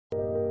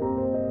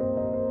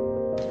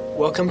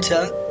Welcome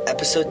to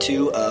episode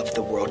 2 of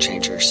The World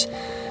Changers,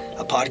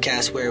 a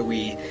podcast where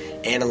we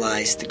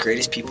analyze the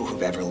greatest people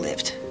who've ever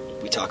lived.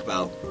 We talk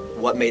about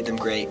what made them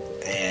great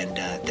and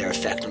their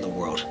effect on the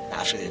world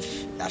after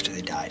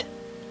they died.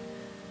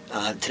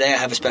 Today I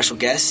have a special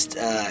guest,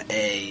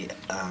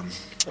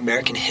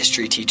 American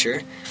history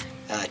teacher,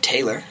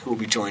 Taylor, who will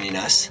be joining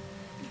us.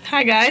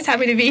 Hi guys,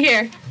 happy to be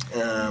here.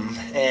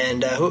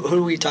 Who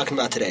are we talking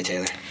about today,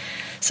 Taylor?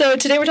 So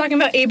today we're talking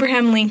about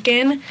Abraham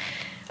Lincoln.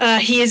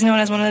 He is known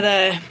as one of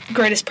the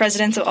greatest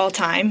presidents of all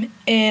time.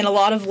 In a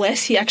lot of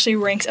lists, he actually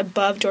ranks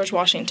above George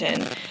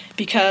Washington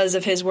because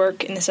of his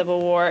work in the Civil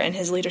War and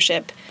his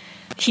leadership.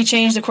 He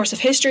changed the course of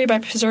history by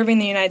preserving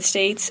the United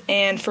States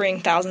and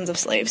freeing thousands of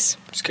slaves.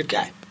 He's a good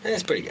guy.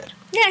 That's pretty good.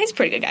 Yeah, he's a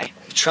pretty good guy.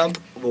 Trump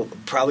will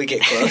probably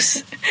get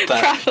close,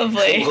 but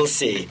probably. We'll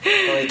see.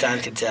 Only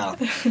time can tell.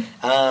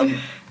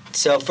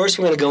 So first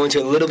we're going to go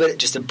into a little bit,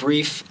 just a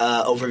brief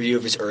overview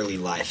of his early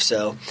life.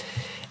 So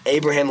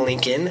Abraham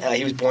Lincoln,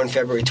 he was born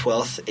February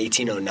 12th,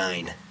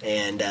 1809,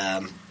 and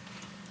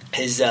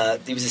he was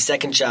the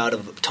second child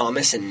of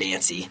Thomas and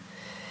Nancy,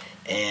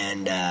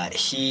 and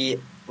he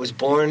was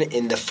born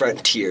in the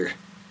frontier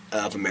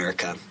of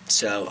America.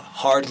 So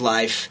hard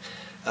life,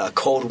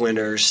 cold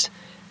winters,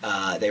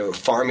 they were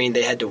farming,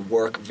 they had to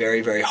work very,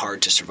 very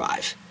hard to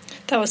survive.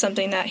 That was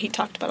something that he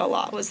talked about a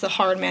lot, was the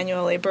hard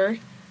manual labor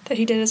that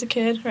he did as a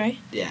kid, right?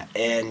 Yeah,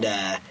 and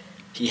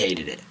he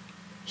hated it.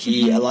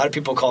 A lot of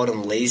people called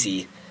him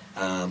lazy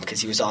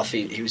because he was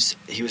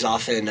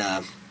often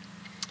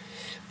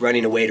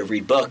running away to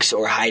read books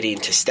or hiding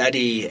to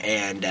study.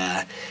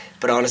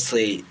 But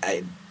honestly,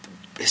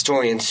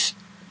 historians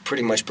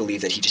pretty much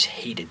believe that he just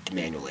hated the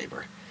manual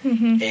labor.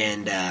 Mm-hmm.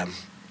 And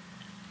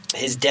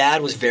his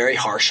dad was very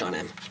harsh on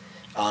him,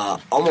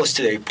 almost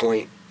to the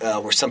point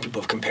where some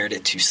people have compared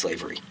it to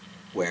slavery,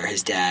 where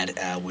his dad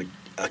would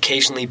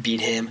occasionally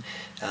beat him,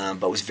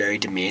 but was very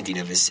demanding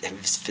of his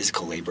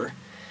physical labor.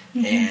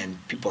 Mm-hmm.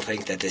 And people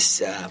think that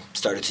this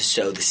started to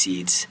sow the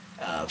seeds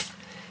of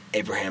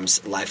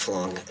Abraham's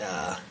lifelong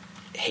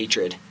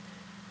hatred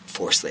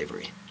for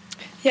slavery.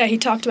 Yeah, he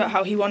talked about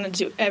how he wanted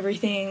to do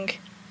everything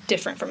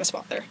different from his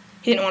father.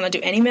 He didn't want to do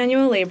any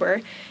manual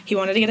labor. He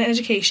wanted to get an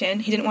education.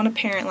 He didn't want to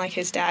parent like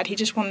his dad. He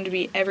just wanted to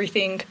be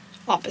everything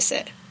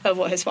opposite of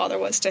what his father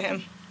was to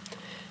him.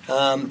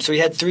 So he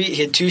had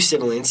two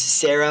siblings.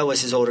 Sarah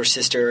was his older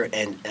sister,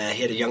 and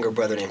he had a younger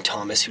brother named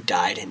Thomas who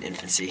died in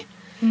infancy,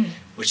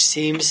 which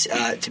seems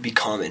to be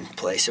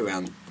commonplace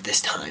around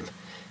this time.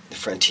 The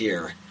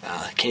frontier.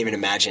 Can't even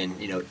imagine.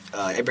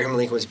 Abraham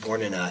Lincoln was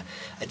born in a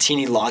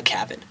teeny log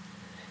cabin,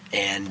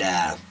 and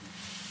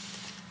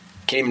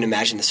can't even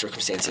imagine the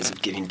circumstances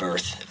of giving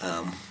birth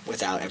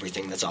without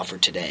everything that's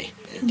offered today.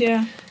 And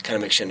kind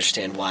of makes you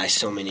understand why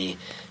so many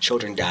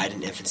children died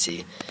in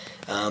infancy.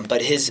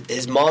 But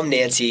his mom,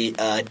 Nancy,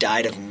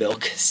 died of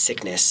milk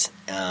sickness.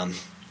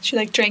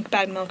 She, drank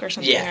bad milk or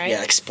something, right?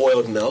 Yeah,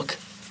 spoiled milk,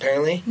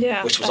 apparently.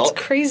 Yeah, which was that's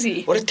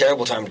crazy. What a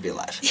terrible time to be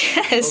alive.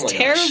 Yes,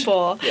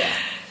 terrible. Gosh. Yeah.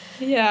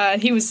 Yeah,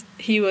 and he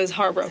was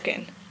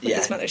heartbroken with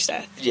his mother's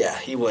death. Yeah,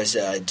 he was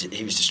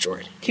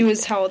destroyed. He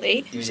was how old,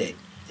 8? He was 8,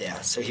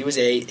 yeah. So he was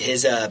 8.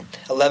 His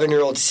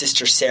 11-year-old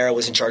sister, Sarah,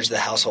 was in charge of the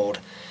household,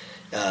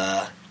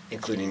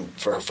 including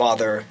for her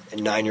father,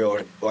 and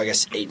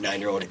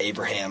 9-year-old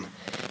Abraham,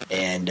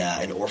 and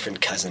an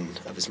orphaned cousin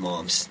of his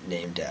mom's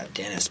named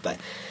Dennis.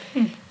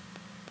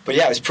 But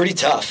yeah, it was pretty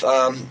tough.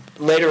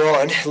 Later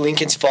on,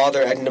 Lincoln's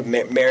father ended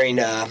up marrying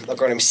a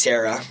girl named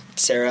Sarah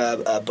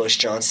Bush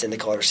Johnson. They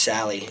called her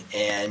Sally,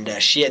 and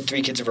she had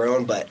 3 kids of her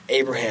own. But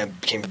Abraham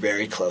became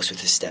very close with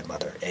his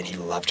stepmother, and he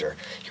loved her.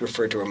 He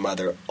referred to her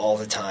mother all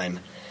the time,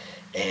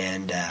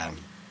 and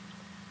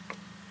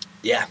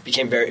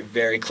became very,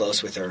 very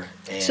close with her.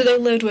 And so they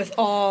lived with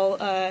all.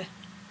 How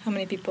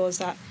many people is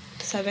that?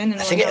 7? I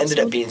think it ended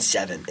up being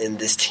 7 in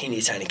this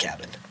teeny tiny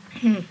cabin.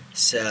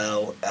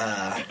 So.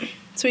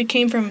 So he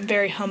came from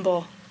very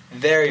humble,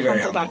 very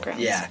humble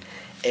backgrounds. Yeah,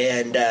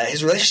 and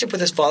his relationship with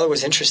his father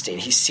was interesting.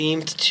 They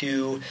seemed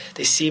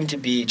to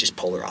be just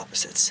polar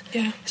opposites.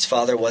 Yeah, his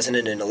father wasn't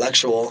an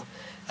intellectual,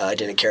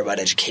 didn't care about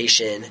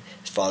education.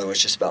 His father was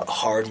just about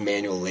hard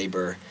manual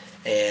labor.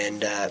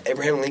 And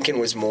Abraham Lincoln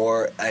was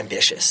more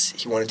ambitious.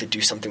 He wanted to do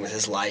something with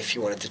his life. He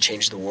wanted to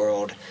change the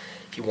world.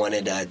 He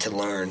wanted to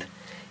learn,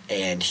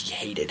 and he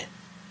hated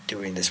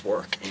doing this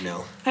work,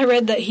 I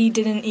read that he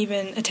didn't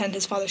even attend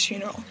his father's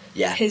funeral.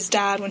 Yeah. His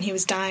dad, when he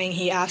was dying,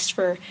 he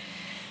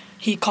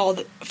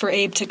called for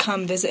Abe to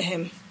come visit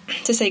him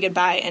to say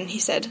goodbye, and he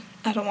said,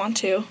 I don't want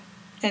to.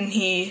 And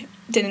he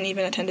didn't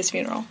even attend his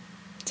funeral.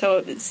 So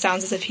it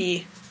sounds as if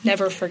he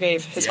never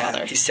forgave his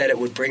father. He said it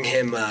would bring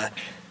him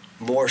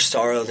more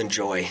sorrow than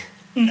joy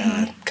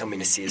coming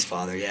to see his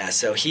father. Yeah,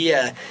 so he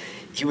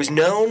was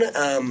known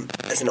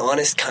as an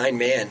honest, kind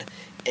man,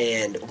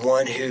 and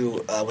one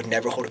who would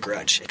never hold a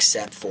grudge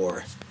except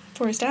for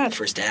his dad.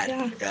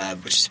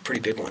 Which is a pretty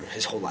big one,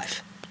 his whole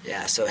life.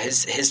 Yeah, so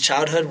his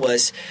childhood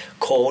was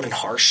cold and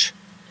harsh,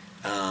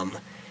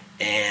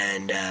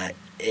 and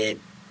it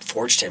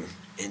forged him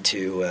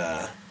into,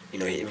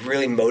 it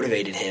really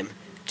motivated him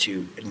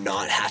to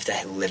not have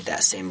to live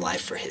that same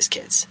life for his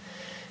kids.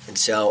 And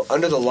so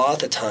under the law at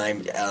the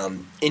time,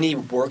 any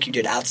work you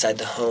did outside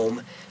the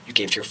home, you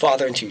gave to your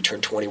father until you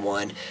turned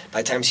 21.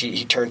 By the time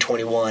he turned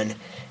 21,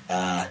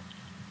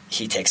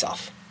 he takes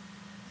off.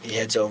 He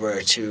heads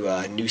over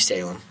to New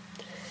Salem.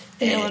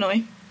 In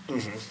Illinois.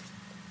 Mm-hmm.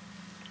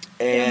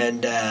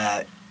 And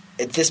at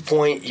this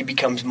point, he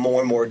becomes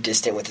more and more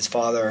distant with his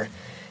father.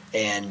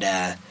 And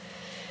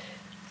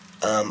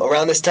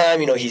around this time,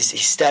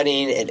 he's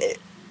studying. And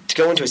to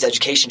go into his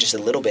education just a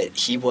little bit,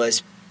 he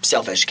was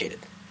self-educated.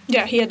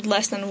 Yeah, he had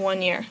less than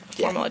 1 year of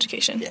formal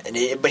education.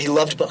 Yeah, but he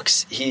loved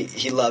books.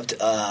 He loved.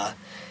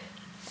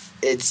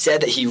 It's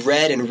said that he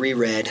read and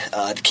reread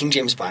the King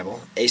James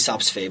Bible,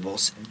 Aesop's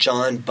Fables,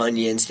 John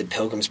Bunyan's The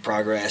Pilgrim's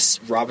Progress,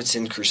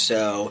 Robinson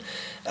Crusoe,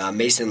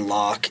 Mason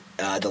Locke,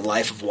 The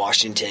Life of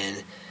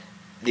Washington,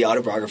 the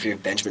autobiography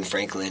of Benjamin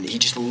Franklin. He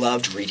just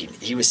loved reading.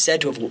 He was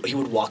said to have he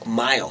would walk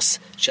miles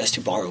just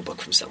to borrow a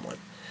book from someone.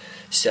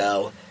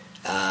 So,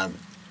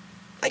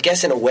 I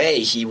guess in a way,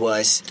 he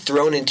was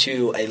thrown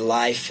into a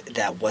life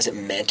that wasn't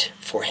meant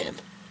for him.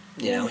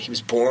 He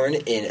was born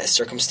in a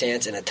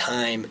circumstance and a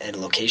time and a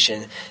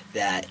location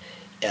that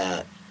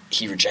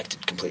he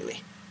rejected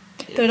completely.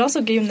 But it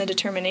also gave him the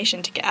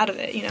determination to get out of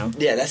it,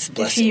 Yeah, that's the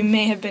blessing.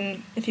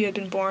 If you had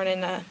been born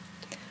in an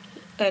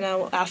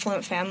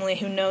affluent family,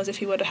 who knows if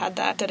he would have had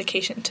that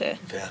dedication to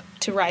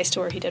rise to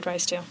where he did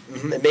rise to.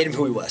 Mm-hmm. It made him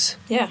who he was.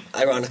 Yeah.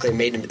 Ironically, it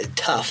made him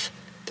tough.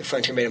 The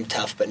frontier made him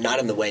tough, but not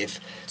in the way of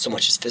so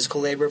much as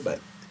physical labor, but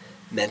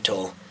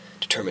mental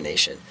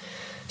determination.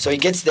 So he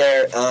gets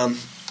there,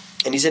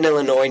 and he's in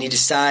Illinois, and he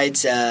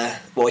decides, he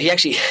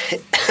actually,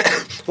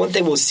 one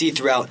thing we'll see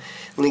throughout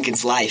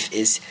Lincoln's life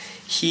is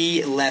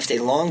he left a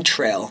long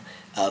trail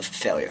of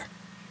failure.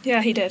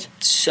 Yeah, he did.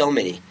 So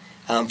many.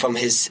 From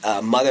his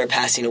mother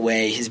passing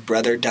away, his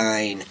brother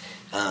dying,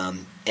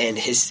 and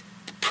his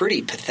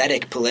pretty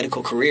pathetic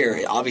political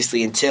career,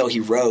 obviously until he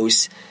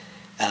rose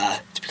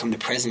to become the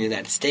president of the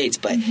United States.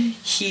 But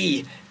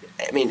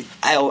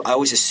I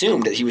always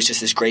assumed that he was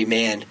just this great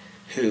man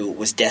who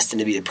was destined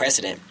to be the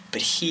president,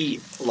 but he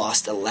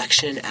lost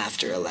election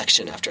after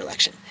election after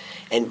election.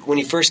 And when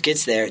he first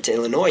gets there to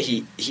Illinois,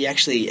 he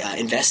actually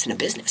invests in a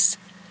business.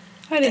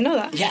 I didn't know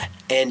that. Yeah,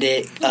 and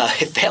it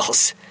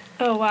fails.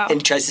 Oh, wow.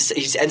 And he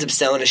ends up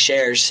selling his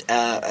shares.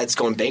 It's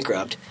going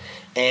bankrupt.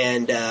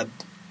 And,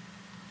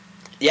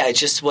 it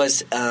just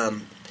was,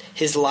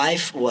 his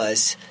life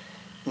was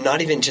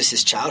not even just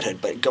his childhood,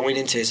 but going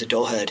into his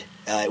adulthood,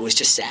 it was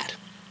just sad.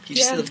 He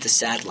just lived a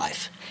sad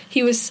life.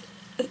 He's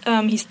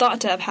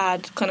thought to have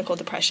had clinical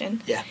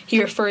depression. Yeah.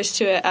 He refers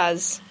to it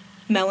as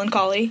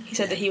melancholy. He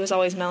said that he was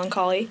always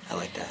melancholy. I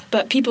like that.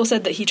 But people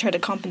said that he tried to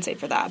compensate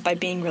for that by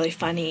being really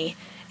funny.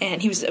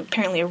 And he was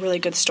apparently a really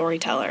good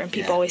storyteller, and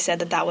people always said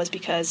that was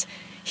because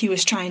he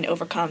was trying to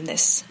overcome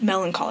this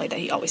melancholy that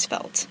he always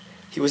felt.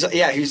 He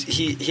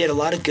had a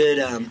lot of good.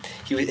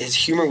 His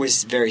humor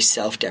was very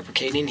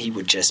self-deprecating. He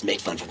would just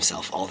make fun of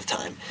himself all the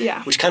time.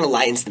 Yeah, which kind of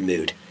lightens the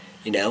mood.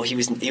 He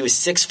was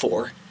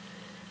 6'4",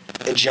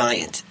 a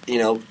giant.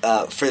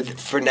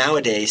 For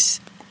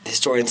nowadays,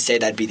 historians say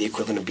that'd be the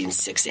equivalent of being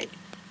 6'8".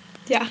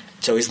 Yeah.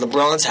 So he's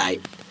LeBron's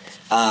height.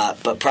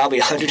 But probably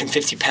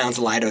 150 pounds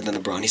lighter than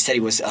LeBron. He said he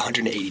was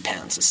 180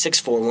 pounds. So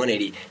 6'4",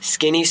 180.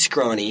 Skinny,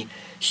 scrawny,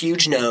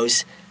 huge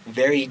nose,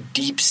 very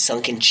deep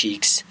sunken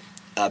cheeks,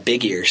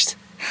 big ears,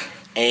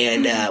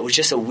 and was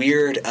just a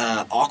weird,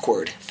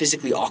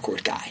 physically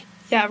awkward guy.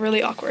 Yeah,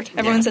 really awkward.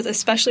 Everyone says,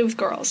 especially with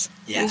girls.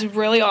 Yeah. He was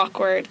really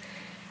awkward.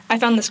 I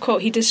found this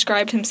quote. He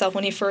described himself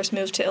when he first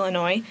moved to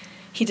Illinois.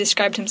 He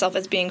described himself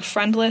as being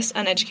friendless,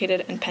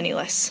 uneducated, and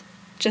penniless.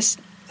 Just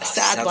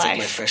sad sounds life. like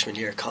my freshman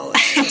year of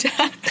college.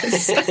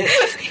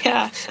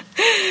 Yeah.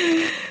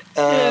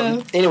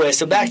 Anyway,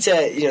 so back to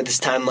this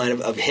timeline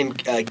of him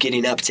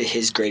getting up to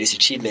his greatest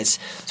achievements.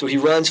 So he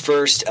runs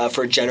first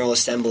for General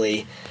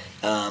Assembly,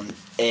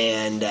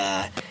 and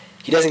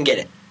he doesn't get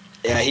it.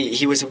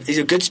 He's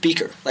a good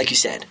speaker, like you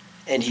said,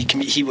 and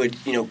he would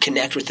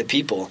connect with the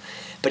people.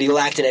 But he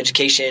lacked an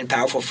education,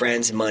 powerful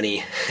friends,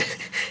 money.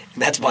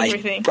 And that's why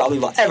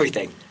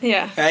everything.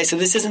 Yeah. Right? So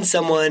this isn't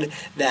someone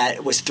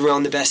that was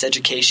thrown the best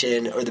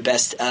education or the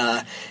best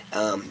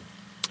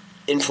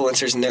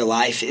influencers in their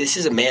life. This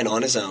is a man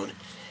on his own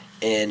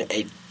in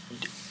a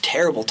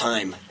terrible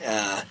time,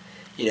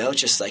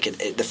 just like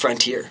the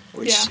frontier,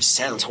 which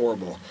sounds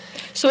horrible.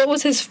 So what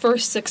was his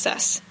first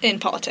success in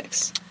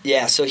politics?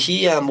 Yeah, so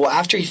he,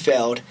 after he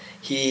failed,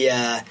 he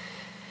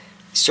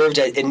served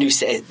in New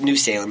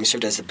Salem. He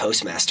served as the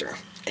postmaster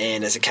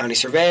and as a county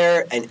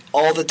surveyor, and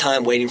all the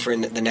time waiting for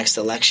the next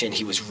election,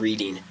 he was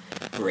reading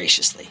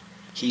voraciously.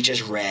 He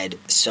just read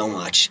so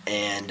much,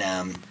 and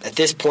at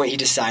this point, he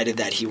decided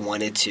that he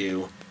wanted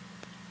to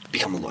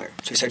become a lawyer.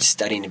 So he started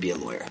studying to be a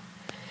lawyer.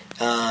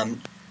 Now,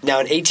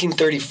 in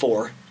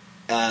 1834,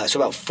 so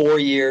about 4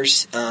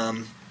 years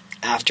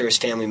after his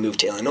family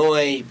moved to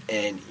Illinois,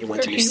 and he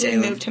went to New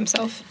Salem. He moved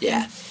himself.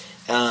 Yeah.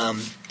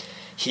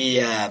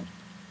 He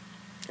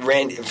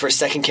ran for his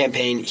second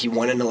campaign. He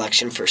won an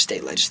election for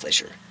state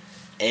legislature,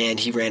 and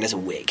he ran as a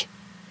Whig.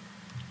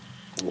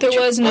 There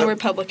was no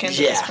Republicans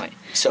at this Yeah. point.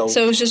 So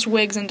So it was just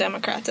Whigs and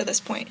Democrats at this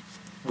point.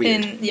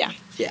 weird. Yeah.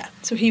 Yeah.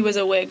 So he was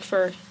a Whig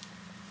for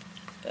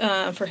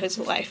his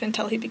life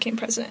until he became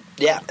president.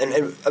 Yeah,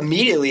 and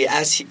immediately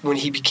when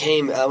he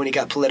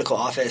got political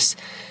office,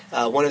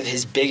 one of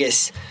his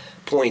biggest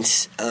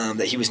points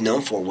that he was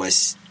known for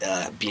was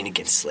being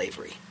against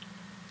slavery.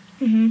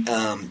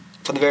 Mm-hmm.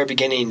 From the very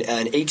beginning, in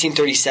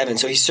 1837,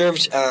 so he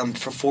served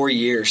for 4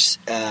 years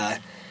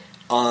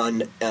for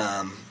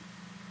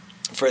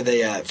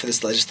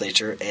this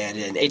legislature, and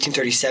in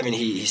 1837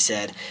 he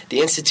said,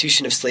 "The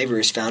institution of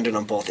slavery is founded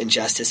on both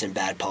injustice and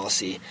bad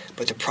policy,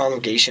 but the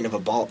promulgation of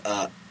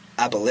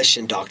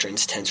abolition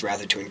doctrines tends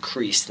rather to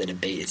increase than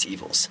abate its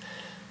evils."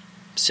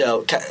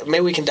 So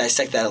maybe we can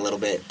dissect that a little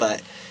bit,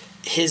 but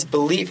his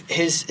belief,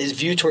 his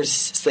view towards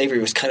slavery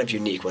was kind of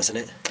unique, wasn't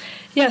it?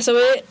 Yeah, so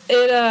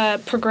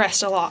it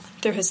progressed a lot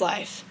through his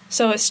life.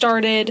 So it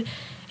started,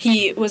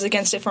 he was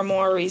against it for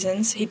moral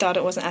reasons. He thought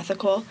it wasn't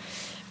ethical.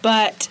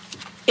 But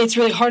it's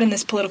really hard in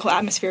this political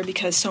atmosphere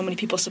because so many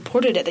people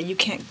supported it that you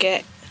can't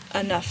get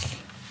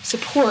enough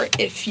support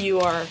if you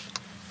are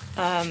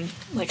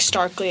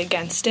starkly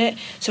against it.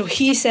 So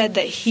he said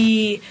that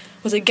he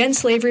was against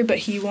slavery, but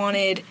he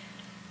wanted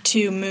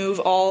to move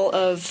all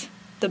of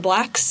the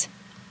blacks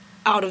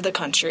out of the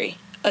country.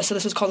 So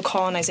this was called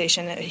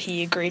colonization.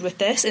 He agreed with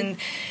this, and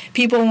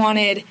people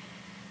wanted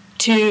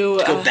to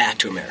go back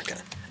to America.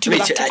 Go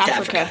back to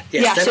Africa.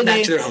 Yeah, send them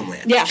back to their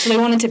homeland. Yeah, so they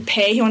wanted to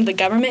pay. He wanted the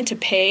government to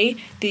pay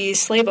these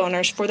slave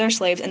owners for their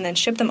slaves and then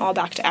ship them all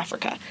back to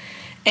Africa.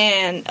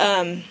 And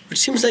which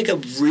seems like a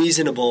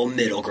reasonable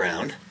middle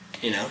ground,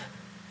 you know.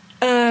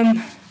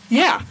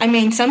 Yeah, I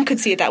mean, some could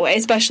see it that way,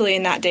 especially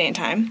in that day and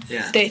time.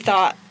 Yeah. They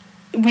thought,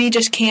 we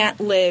just can't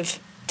live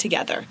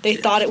together. They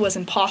thought it was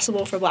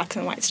impossible for blacks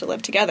and whites to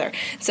live together.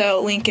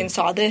 So Lincoln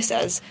saw this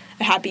as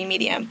a happy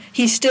medium.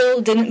 He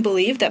still didn't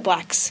believe that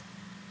blacks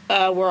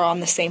were on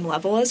the same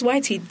level as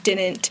whites. He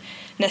didn't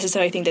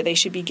necessarily think that they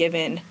should be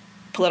given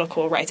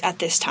political rights at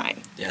this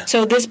time. Yeah.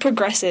 So this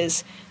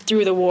progresses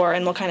through the war,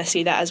 and we'll kind of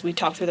see that as we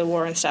talk through the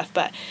war and stuff.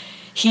 But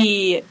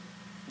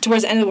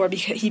towards the end of the war,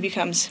 he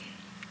becomes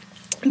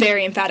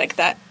very emphatic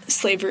that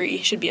slavery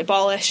should be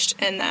abolished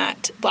and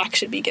that blacks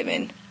should be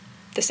given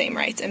the same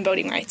rights and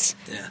voting rights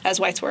as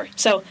whites were.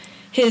 So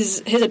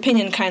his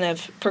opinion kind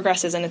of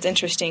progresses, and it's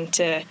interesting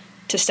to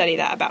study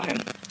that about him.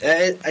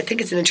 I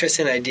think it's an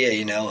interesting idea,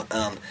 you know.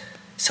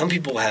 Some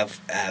people have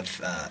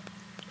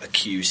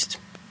accused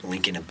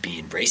Lincoln of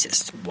being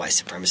racist, white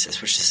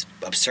supremacist, which is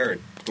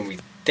absurd when we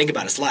think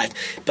about his life.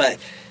 But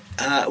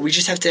we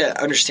just have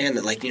to understand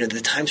that, like, you know,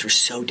 the times were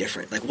so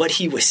different. Like, what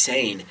he was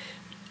saying,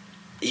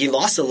 he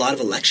lost a lot of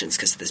elections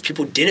because of this.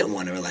 People didn't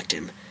want to elect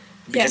him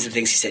because of the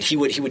things he said. He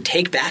would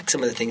take back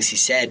some of the things he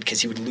said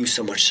because he would lose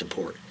so much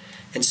support.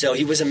 And so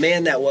he was a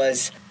man that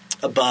was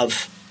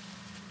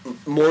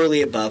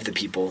morally above the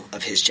people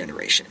of his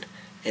generation.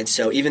 And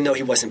so even though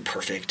he wasn't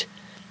perfect,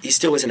 he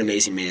still was an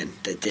amazing man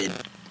that did,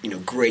 you know,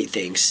 great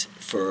things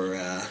for,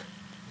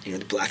 you know,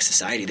 the black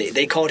society.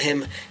 They called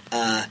him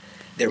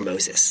their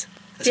Moses.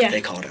 That's what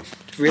they called him.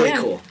 Really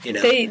cool, you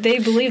know. They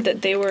believed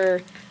that they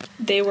were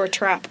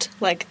trapped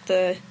like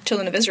the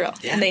children of Israel,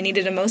 and they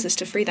needed a Moses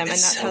to free them, and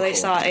that's so how they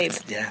saw Abe.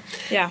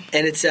 Yeah.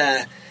 And it's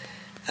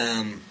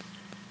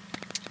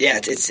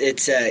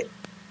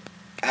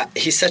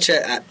he's such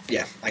a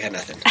I got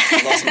nothing.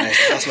 Lost my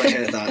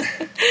train of thought.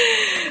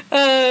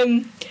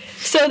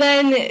 So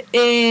then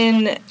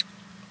in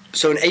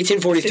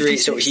 1843,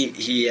 so he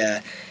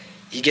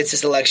gets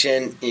this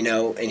election, you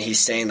know, and he's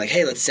saying, like,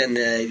 hey, let's send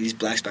these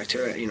blacks back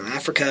to, you know,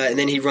 Africa. And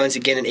then he runs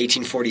again in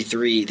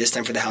 1843, this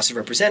time for the House of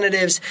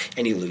Representatives,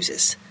 and he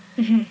loses.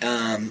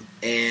 Mm-hmm.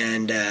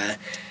 And a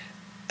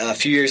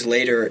few years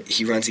later,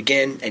 he runs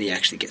again, and he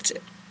actually gets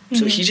it. Mm-hmm.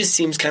 So he just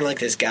seems kind of like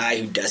this guy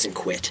who doesn't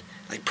quit.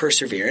 Like,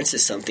 perseverance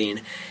is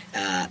something,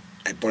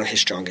 one of his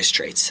strongest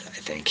traits, I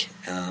think.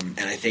 And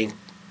I think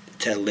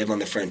to live on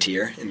the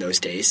frontier in those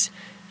days,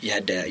 you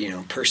had to, you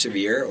know,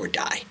 persevere or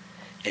die.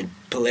 And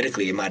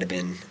politically, it might have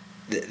been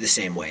the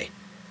same way.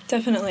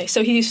 Definitely.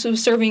 So he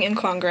was serving in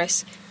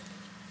Congress.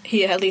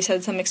 He at least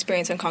had some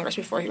experience in Congress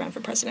before he ran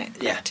for president.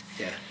 Correct?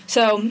 Yeah.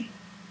 So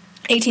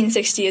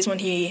 1860 is when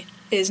he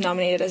is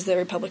nominated as the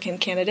Republican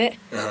candidate.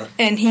 Uh-huh.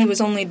 And this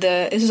was only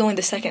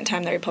the second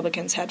time that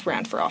Republicans had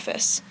ran for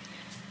office.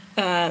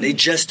 They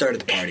just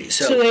started the party.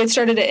 So they had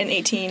started it in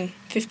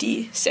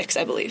 1856,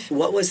 I believe.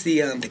 What was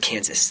the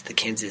Kansas?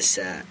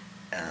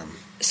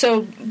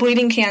 So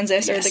Bleeding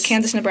Kansas, or the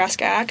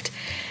Kansas-Nebraska Act,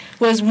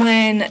 was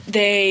when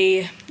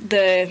the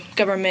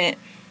government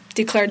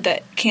declared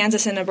that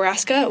Kansas and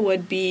Nebraska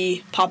would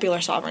be popular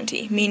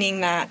sovereignty,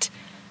 meaning that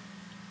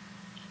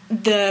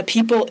the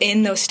people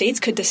in those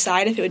states could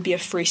decide if it would be a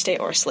free state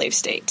or a slave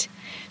state.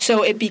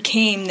 So it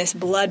became this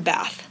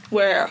bloodbath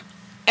where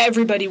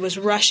everybody was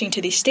rushing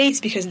to these states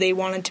because they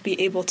wanted to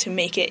be able to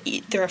make it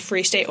either a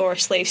free state or a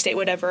slave state,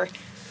 whatever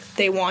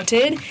they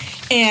wanted.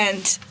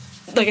 And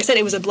like I said,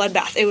 it was a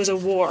bloodbath. It was a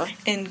war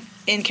in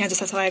Kansas.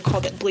 That's why I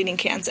called it Bleeding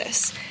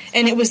Kansas.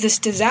 And it was this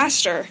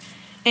disaster.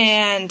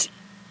 And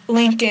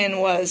Lincoln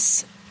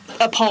was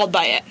appalled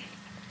by it.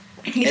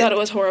 He thought it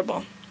was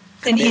horrible.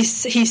 And he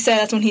said,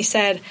 that's when he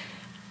said,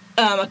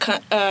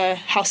 a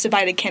house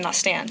divided cannot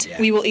stand. Yeah.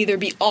 We will either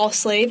be all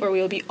slave or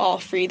we will be all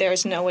free. There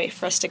is no way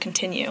for us to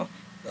continue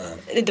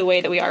the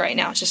way that we are right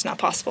now. It's just not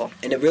possible.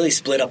 And it really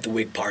split up the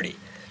Whig Party.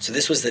 So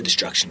this was the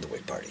destruction of the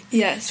Whig Party.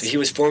 Yes. So he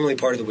was formerly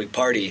part of the Whig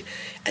Party,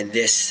 and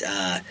this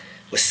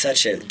was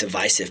such a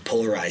divisive,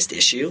 polarized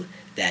issue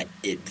that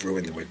it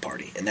ruined the Whig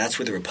Party. And that's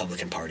where the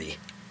Republican Party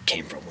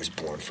came from, was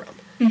born from.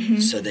 Mm-hmm.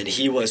 So then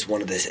he was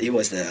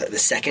the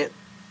second.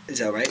 Is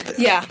that right?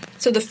 Yeah.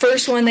 So the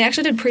first one, they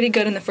actually did pretty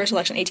good in the first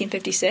election,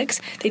 1856.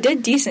 They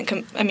did decent,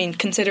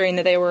 considering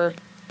that they were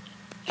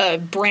a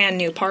brand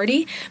new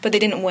party, but they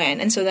didn't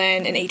win. And so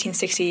then in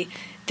 1860,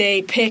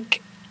 they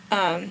pick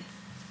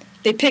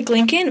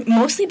Lincoln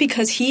mostly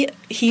because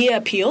he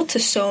appealed to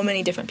so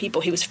many different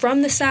people. He was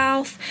from the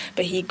South,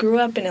 but he grew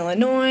up in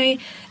Illinois,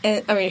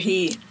 and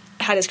he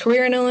had his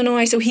career in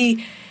Illinois, so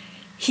he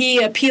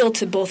appealed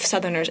to both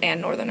Southerners and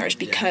Northerners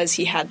because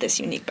he had this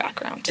unique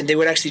background. And they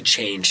would actually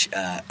change,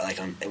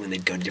 when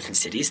they'd go to different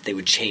cities, they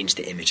would change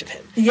the image of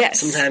him. Yes.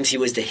 Sometimes he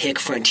was the hick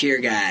frontier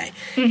guy,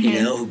 Mm-hmm.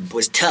 who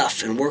was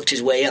tough and worked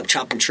his way up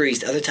chopping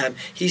trees. The other time,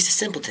 he's a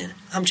simpleton.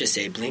 I'm just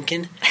Abe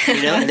Lincoln, And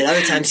then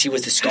other times he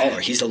was the scholar.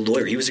 He's a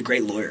lawyer. He was a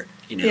great lawyer,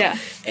 Yeah.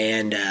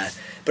 And,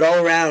 but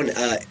all around,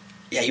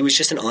 he was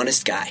just an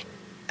honest guy.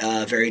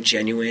 Very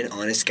genuine,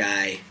 honest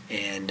guy,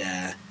 and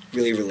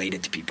really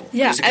related to people.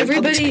 Yeah,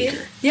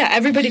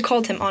 everybody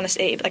called him Honest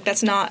Abe. Like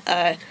that's not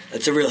a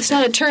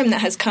term that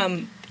has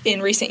come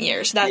in recent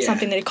years. That's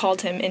something that he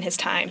called him in his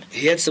time.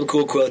 He had some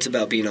cool quotes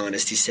about being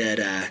honest. He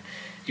said,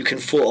 "You can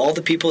fool all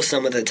the people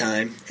some of the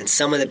time, and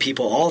some of the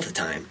people all the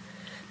time,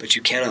 but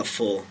you cannot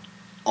fool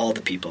all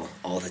the people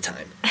all the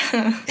time."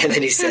 And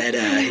then he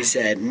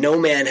said, "No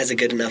man has a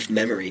good enough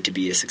memory to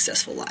be a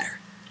successful liar."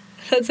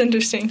 That's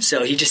interesting.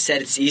 So he just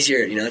said it's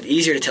easier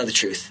to tell the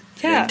truth.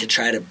 Yeah. Than to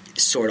try to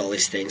sort all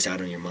these things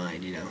out in your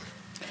mind,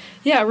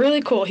 Yeah,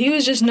 really cool. He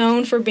was just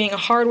known for being a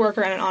hard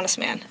worker and an honest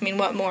man. I mean,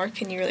 what more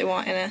can you really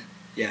want in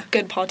a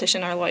good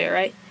politician or lawyer,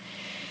 right?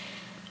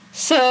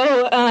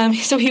 So,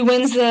 so he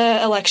wins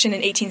the election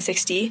in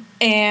 1860,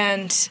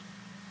 and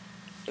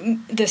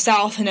the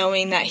South,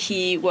 knowing that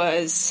he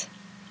was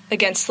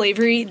against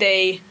slavery,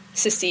 they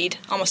secede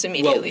almost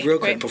immediately. Well, real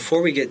quick, right?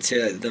 before we get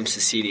to them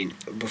seceding,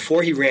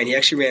 before he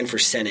actually ran for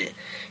Senate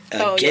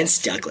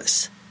against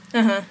Douglas.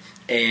 Uh-huh.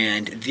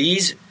 And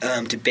these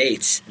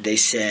debates, they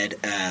said,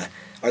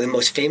 are the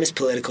most famous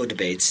political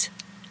debates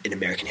in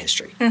American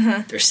history.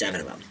 Uh-huh. There's 7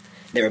 of them.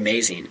 They're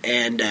amazing.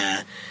 And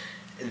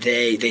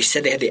they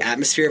said they had the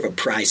atmosphere of a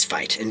prize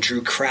fight and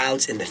drew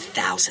crowds in the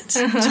thousands.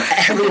 Uh-huh. So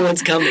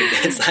everyone's coming.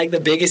 It's like the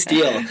biggest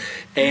deal.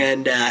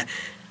 And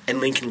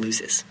Lincoln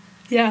loses.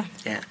 Yeah.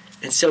 Yeah.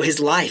 And so his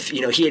life,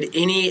 he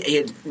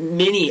had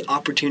many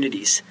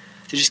opportunities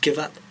to just give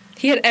up.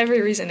 He had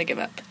every reason to give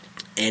up.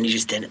 And he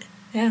just didn't.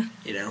 Yeah.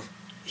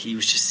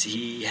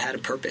 He had a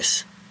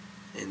purpose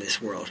in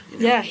this world.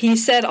 Yeah, he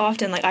said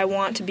often, I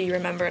want to be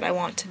remembered. I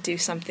want to do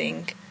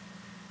something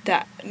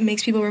that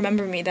makes people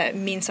remember me, that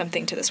means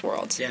something to this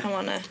world. Yeah. I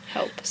want to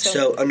help.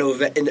 So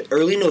in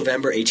early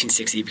November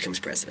 1860, he becomes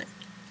president.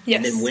 Yes.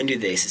 And then when do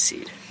they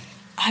secede?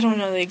 I don't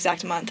know the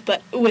exact month,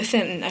 but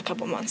within a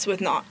couple months, if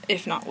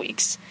not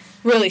weeks.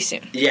 Really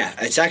soon. Yeah,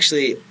 it's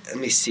actually, let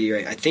me see,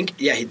 right? I think,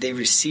 they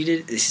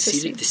seceded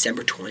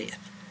December 20th.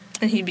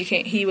 And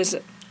he was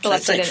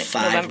elected in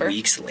 5 November.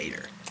 weeks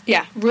later.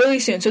 Yeah, really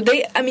soon. So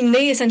they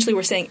essentially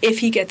were saying, if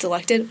he gets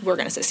elected, we're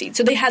going to secede.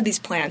 So they had these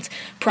plans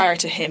prior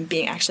to him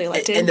being actually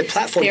elected. And the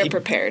platform they were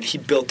prepared. He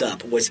built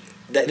up was,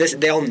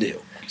 they all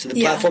knew. So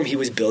the platform he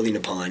was building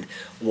upon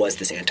was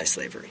this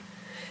anti-slavery.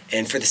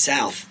 And for the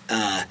South,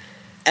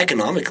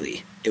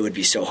 economically, it would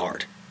be so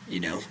hard,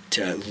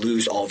 to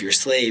lose all of your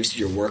slaves,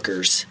 your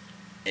workers,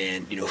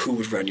 and, who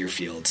would run your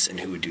fields and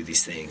who would do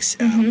these things.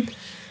 Mm-hmm.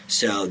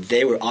 So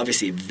they were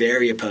obviously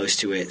very opposed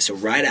to it. So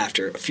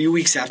a few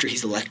weeks after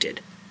he's elected,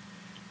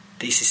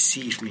 they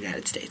secede from the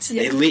United States.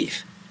 Yeah. They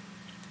leave.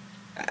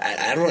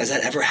 I don't know, has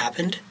that ever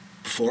happened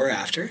before or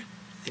after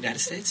the United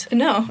States?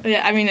 No.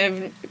 Yeah,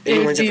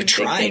 anyone's ever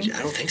tried?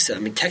 I don't think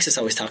so. Texas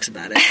always talks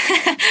about it.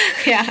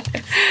 Yeah.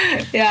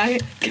 Yeah.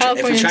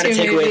 California, if we try to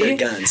take away their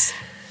guns.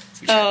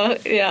 Oh,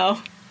 yeah.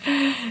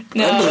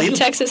 No,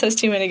 Texas has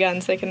too many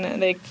guns.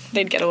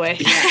 They'd get away.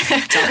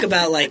 Yeah. Talk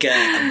about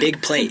a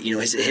big plate.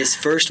 His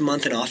first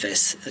month in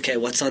office. Okay,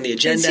 what's on the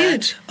agenda?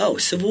 It's huge. Oh,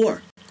 Civil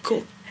War.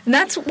 Cool. And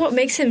that's what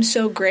makes him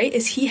so great.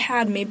 Is he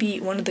had maybe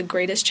one of the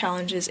greatest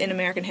challenges in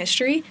American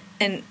history,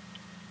 and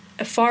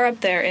far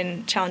up there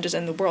in challenges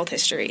in the world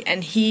history.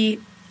 And he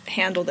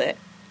handled it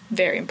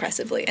very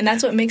impressively. And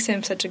that's what makes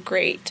him such a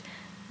great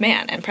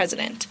man and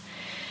president.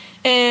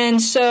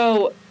 And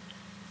so,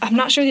 I'm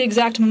not sure the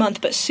exact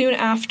month, but soon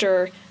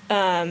after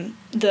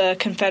the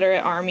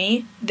Confederate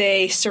Army,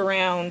 they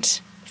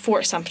surround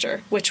Fort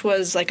Sumter, which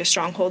was a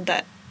stronghold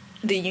that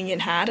the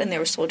Union had, and there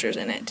were soldiers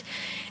in it.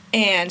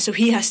 And so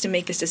he has to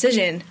make this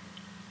decision,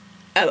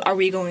 are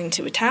we going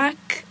to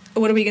attack?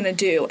 What are we going to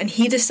do? And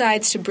he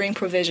decides to bring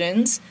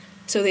provisions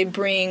So they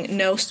bring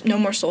no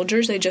more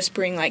soldiers. They just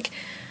bring like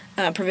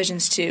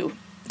provisions to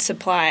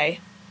supply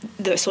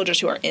the soldiers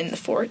who are in the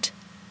fort.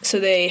 So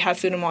they have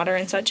food and water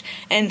and such.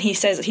 And he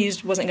says that he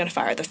wasn't going to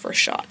fire the first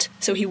shot.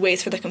 So he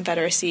waits for the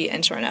Confederacy,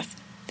 and sure enough,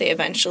 they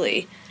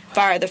eventually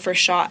fire the first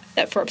shot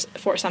at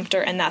Fort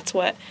Sumter, and that's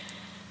what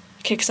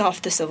kicks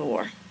off the Civil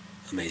War.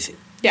 Amazing.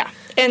 Yeah.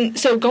 And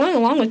so going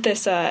along with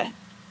this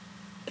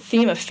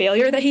theme of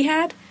failure that he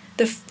had,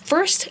 the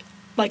first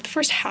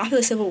half of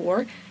the Civil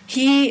War,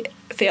 he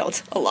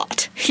failed a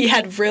lot. He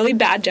had really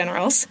bad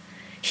generals.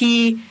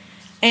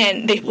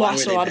 And they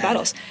lost a lot of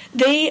battles.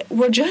 They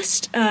were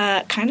just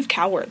kind of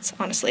cowards,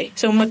 honestly.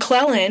 So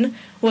McClellan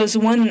was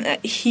one.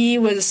 He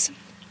was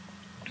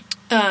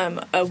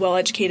a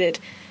well-educated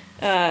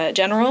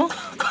general,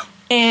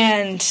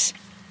 and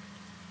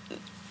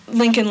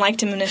Lincoln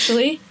liked him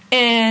initially.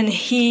 And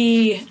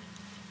he,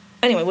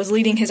 anyway, was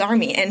leading his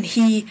army, and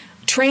he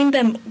trained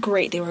them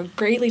great. They were a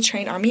greatly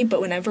trained army,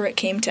 but whenever it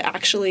came to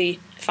actually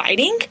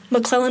fighting,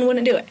 McClellan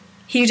wouldn't do it.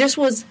 He just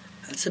was.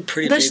 That's a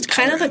pretty big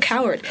kind of a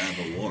coward. Of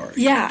a war.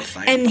 Yeah,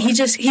 and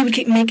he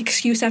would make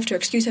excuse after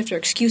excuse after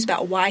excuse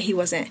about why he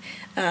wasn't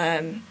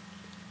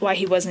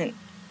fighting.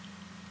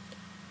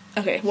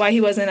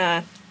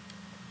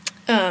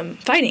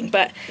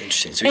 But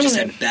interesting. So he just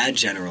had bad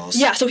generals.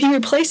 Yeah, so he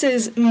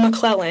replaces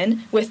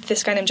McClellan with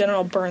this guy named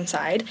General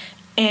Burnside,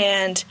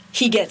 and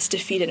he gets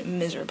defeated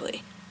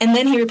miserably. And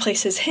then he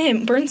replaces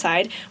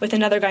Burnside, with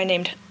another guy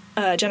named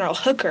General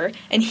Hooker,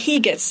 and he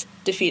gets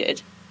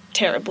defeated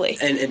terribly.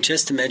 And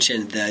just to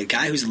mention, the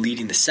guy who's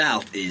leading the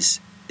South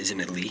isn't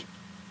it Lee?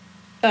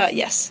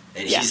 Yes.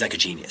 And he's like a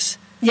genius.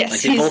 Yes.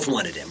 Like they both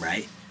wanted him,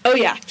 right? Oh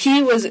yeah,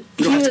 he was. We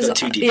don't have to go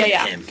too deep into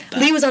him. But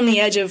Lee was on the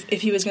edge of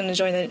if he was going to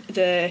join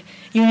the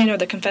Union or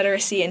the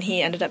Confederacy, and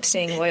he ended up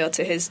staying loyal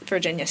to his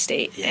Virginia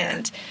state.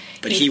 Yeah.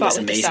 But he was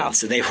amazing.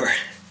 So they were.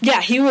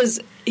 Yeah, he was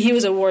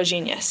a war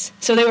genius.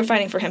 So they were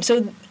fighting for him.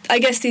 So I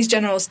guess these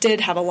generals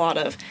did have a lot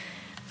of.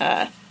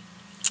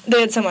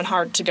 They had someone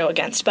hard to go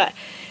against, but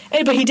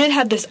he did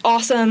have this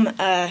awesome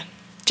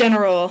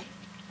General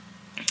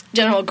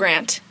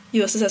Grant,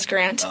 Ulysses S.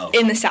 Grant,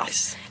 in the South.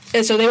 Nice.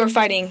 And so they were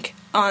fighting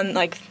on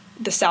like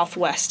the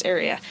Southwest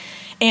area,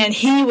 and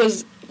he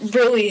was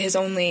really his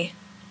only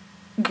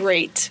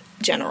great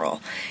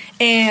general.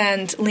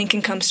 And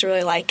Lincoln comes to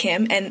really like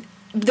him, and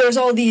there's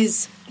all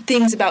these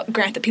things about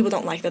Grant that people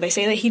don't like, though. They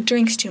say that he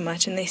drinks too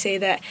much, and they say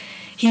that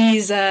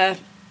he's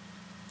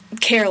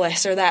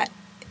careless, or that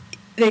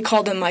they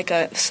called him like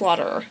a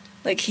slaughterer.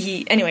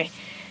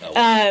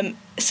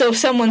 So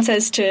someone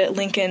says to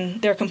Lincoln,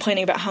 they're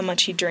complaining about how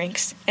much he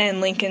drinks,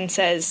 and Lincoln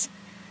says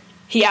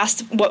he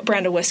asked what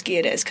brand of whiskey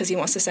it is because he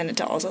wants to send it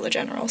to all his other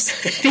generals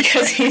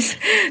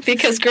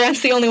because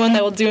Grant's the only one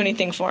that will do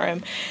anything for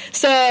him.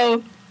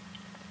 So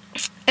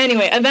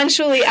anyway,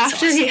 eventually,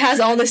 after he has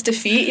all this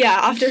defeat,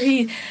 after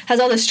he has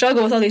all this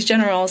struggle with all these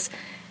generals,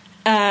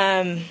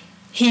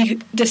 he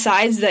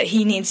decides that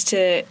he needs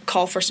to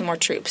call for some more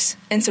troops,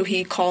 and so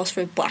he calls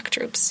for black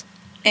troops.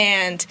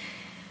 And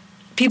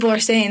people are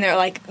saying, they're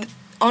like,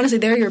 honestly,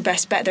 they're your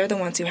best bet. They're the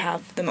ones who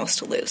have the most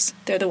to lose.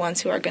 They're the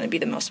ones who are going to be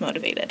the most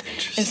motivated.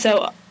 And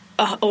so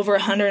over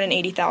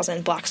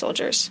 180,000 black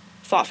soldiers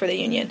fought for the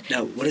Union.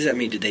 Now, what does that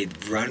mean? Did they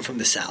run from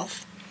the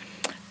South?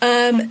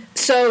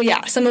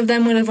 Some of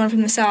them would have run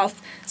from the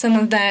South. Some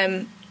of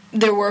them,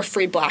 there were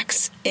free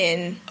blacks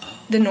in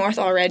the North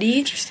already.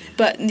 Interesting.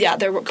 But,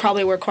 there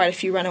probably were quite a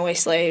few runaway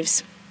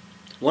slaves.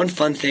 One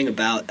fun thing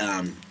about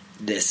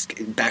this,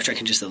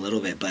 backtracking just a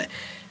little bit, but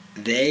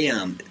they...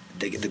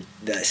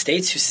 The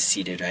states who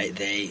seceded, right,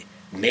 they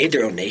made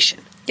their own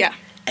nation. Yeah.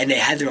 And they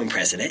had their own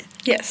president.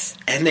 Yes.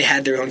 And they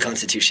had their own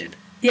constitution.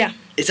 Yeah.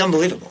 It's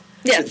unbelievable.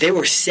 Yeah. So they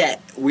were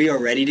set. We are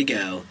ready to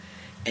go.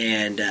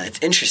 And it's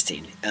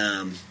interesting.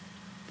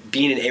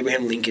 Being in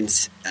Abraham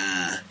Lincoln's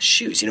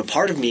shoes,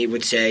 part of me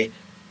would say,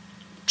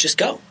 just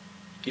go.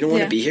 You don't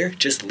want to be here?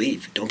 Just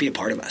leave. Don't be a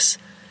part of us.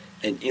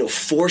 And,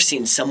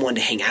 forcing someone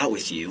to hang out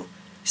with you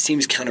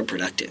seems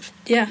counterproductive.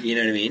 Yeah. You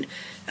know what I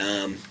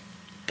mean?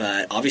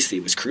 But obviously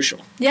it was crucial.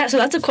 Yeah, so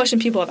that's a question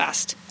people have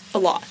asked a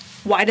lot.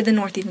 Why did the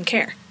North even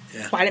care?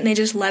 Yeah. Why didn't they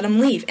just let them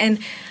leave? And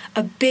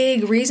a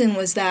big reason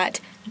was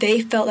that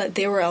they felt that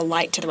they were a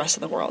light to the rest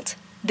of the world.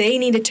 They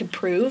needed to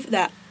prove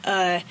that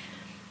a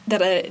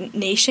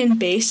nation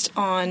based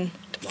on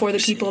democracy, for the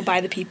people,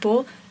 by the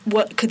people,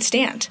 what could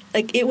stand.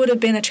 Like, it would have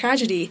been a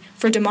tragedy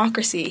for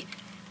democracy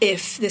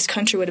if this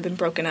country would have been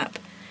broken up.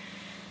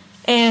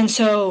 And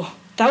so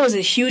that was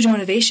a huge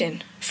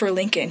motivation for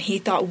Lincoln. He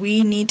thought,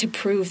 we need to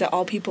prove that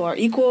all people are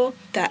equal,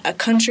 that a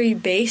country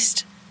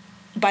based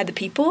by the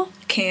people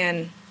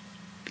can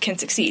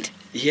succeed.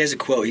 He has a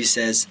quote. He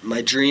says,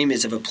 "My dream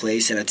is of a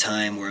place and a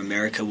time where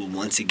America will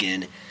once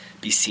again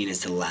be seen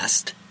as the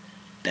last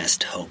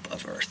best hope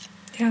of Earth."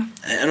 Yeah.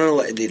 I don't know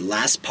what the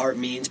last part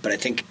means, but I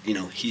think,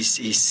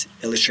 he's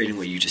illustrating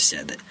what you just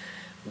said, that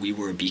we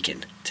were a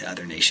beacon to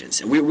other nations.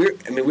 And we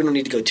don't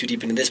need to go too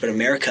deep into this, but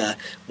America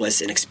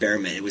was an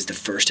experiment. It was the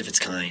first of its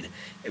kind.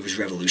 It was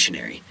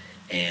revolutionary.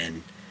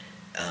 And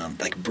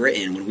like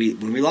Britain, when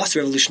we lost the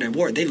Revolutionary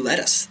War, they let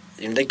us.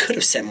 they could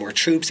have sent more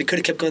troops. They could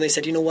have kept going. They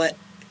said, you know what?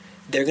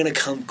 They're going to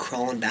come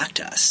crawling back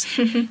to us.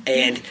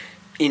 And,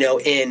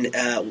 in,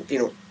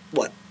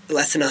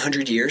 less than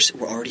 100 years,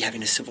 we're already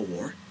having a civil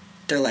war.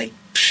 They're like,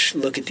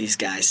 look at these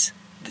guys.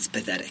 It's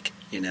pathetic,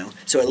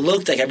 So it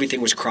looked like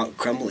everything was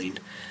crumbling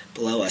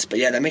below us. But,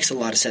 yeah, that makes a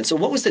lot of sense. So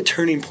what was the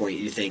turning point,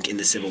 you think, in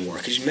the Civil War?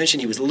 Because you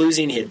mentioned he was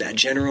losing. He had bad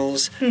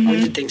generals. When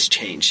did things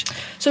change?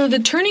 So the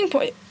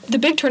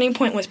big turning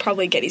point was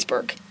probably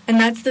Gettysburg. And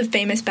that's the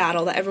famous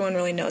battle that everyone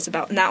really knows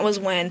about. And that was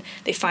when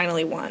they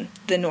finally won.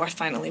 The North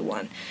finally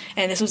won.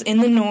 And this was in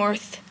the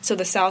North. So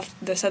the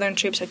Southern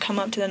troops had come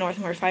up to the North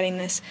and were fighting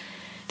this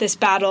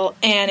battle.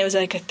 And it was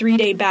like a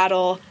 3-day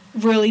battle,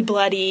 really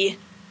bloody,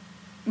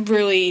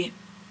 really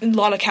a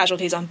lot of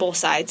casualties on both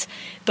sides.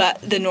 But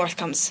the North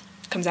comes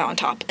out on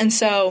top. And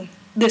so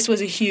this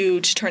was a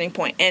huge turning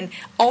point. And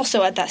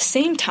also at that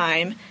same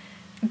time,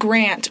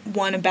 Grant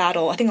won a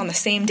battle, I think on the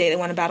same day they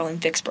won a battle in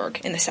Vicksburg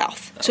in the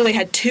South. So they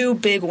had 2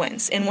 big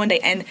wins in one day.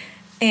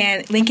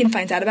 And Lincoln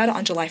finds out about it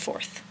on July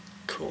 4th.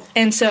 Cool.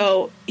 And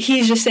so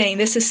he's just saying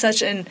this is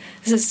such an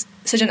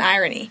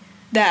irony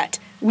that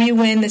we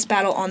win this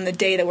battle on the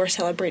day that we're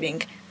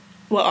celebrating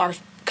what our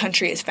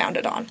country is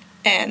founded on.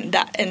 And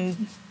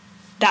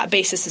that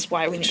basis is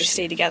why we need to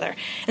stay together.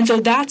 And so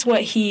that's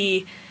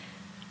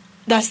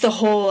that's the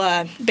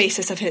whole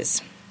basis of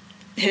his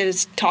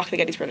talk, the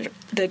Gettysburg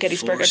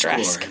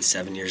Address.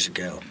 7 years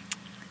ago.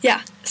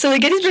 Yeah. So the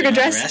Gettysburg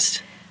Address. The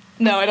rest?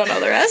 No, I don't know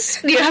the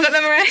rest. Do you have it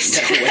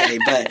memorized? No way,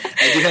 but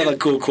I do have a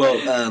cool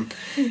quote.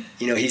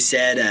 He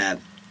said,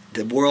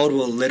 "The world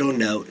will little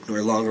note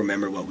nor long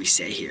remember what we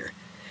say here,"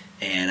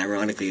 and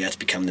ironically, that's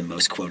become the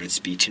most quoted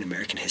speech in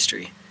American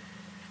history.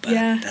 But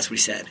that's what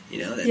he said,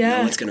 that no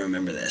one's going to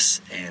remember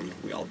this, and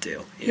we all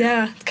do.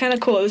 Yeah, it's kind of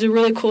cool. It was a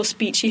really cool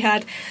speech. He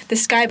had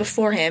this guy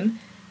before him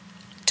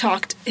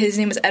talked. His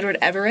name was Edward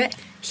Everett.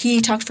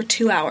 He talked for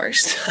 2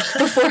 hours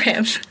before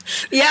him.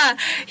 Yeah,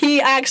 he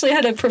actually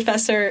had a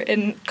professor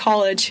in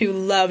college who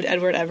loved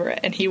Edward Everett,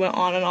 and he went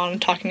on and on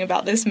talking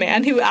about this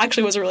man who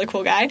actually was a really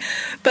cool guy.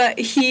 But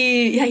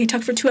he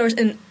talked for 2 hours,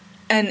 and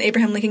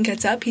Abraham Lincoln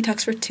gets up. He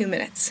talks for 2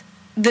 minutes.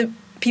 The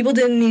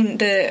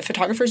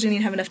photographers didn't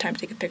even have enough time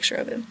to take a picture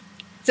of him.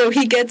 So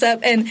he gets up,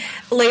 and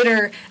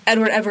later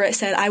Edward Everett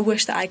said, "I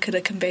wish that I could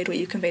have conveyed what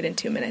you conveyed in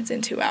 2 minutes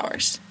in 2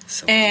 hours."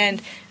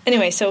 And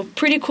anyway, so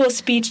pretty cool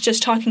speech,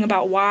 just talking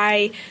about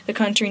why the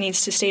country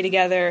needs to stay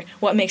together,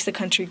 what makes the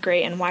country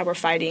great, and why we're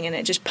fighting. And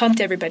it just pumped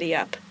everybody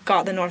up,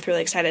 got the North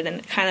really excited,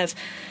 and kind of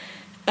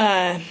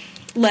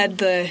led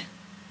the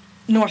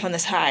North on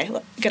this high,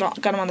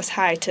 got them on this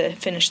high to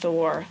finish the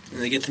war.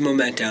 And they get the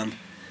momentum,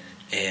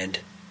 and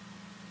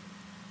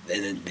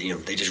then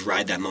they just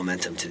ride that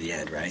momentum to the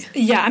end, right?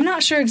 Yeah, I'm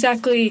not sure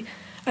exactly.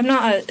 I'm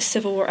not a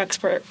Civil War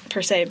expert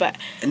per se, but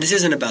and this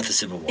isn't about the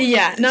Civil War.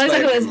 Yeah, not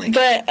exactly.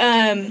 But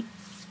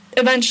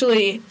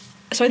eventually,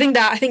 so I think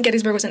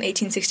Gettysburg was in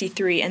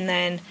 1863, and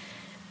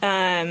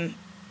then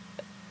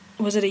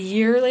was it a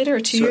year later or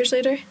 2 years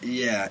later?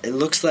 Yeah, it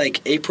looks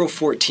like April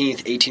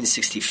 14th,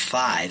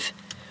 1865,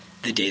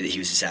 the day that he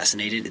was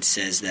assassinated. It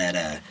says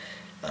that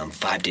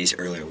 5 days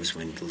earlier was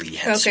when Lee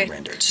had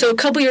surrendered. So a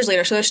couple years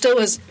later. So there still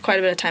was quite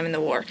a bit of time in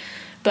the war.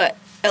 But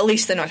at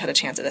least the North had a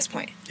chance at this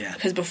point. Yeah.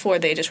 Because before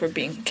they just were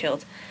being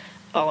killed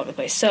all over the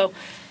place. So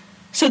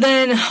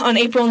then on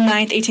April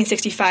 9th,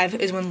 1865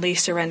 is when Lee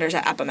surrenders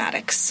at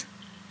Appomattox.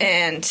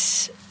 And,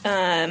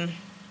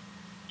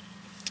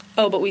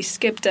 but we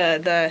skipped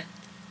the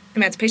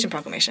Emancipation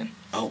Proclamation.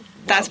 Oh, wow.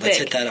 That's big. Let's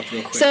hit that up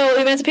real quick. So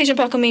the Emancipation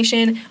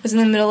Proclamation was in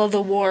the middle of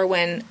the war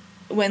when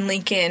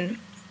Lincoln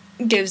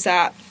gives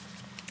that.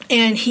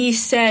 And he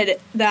said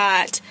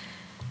that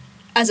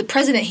as a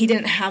president, he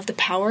didn't have the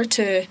power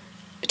to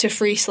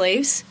free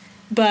slaves,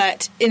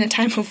 but in a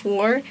time of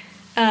war,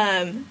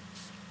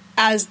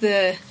 as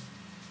the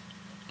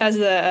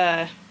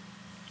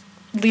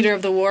leader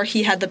of the war,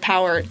 he had the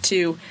power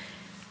to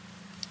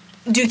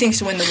do things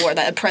to win the war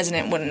that a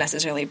president wouldn't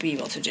necessarily be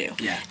able to do.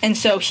 Yeah. And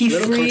so he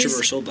frees... A little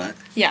controversial, but...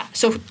 Yeah,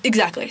 so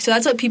exactly. So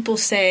that's what people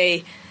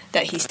say,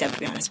 that he stepped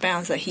beyond his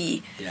bounds, that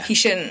he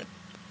shouldn't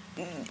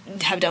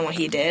have done what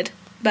he did.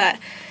 But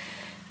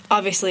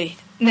obviously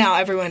now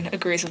everyone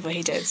agrees with what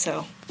he did,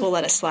 so we'll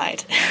let it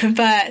slide.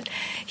 But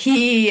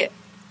the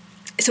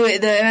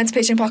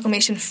Emancipation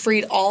Proclamation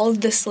freed all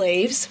of the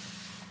slaves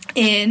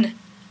in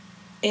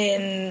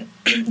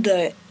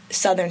the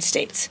southern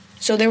states.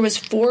 So there was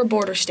 4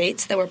 border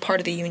states that were part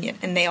of the Union,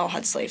 and they all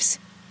had slaves.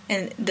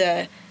 And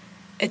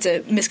it's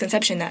a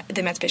misconception that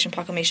the Emancipation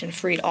Proclamation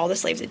freed all the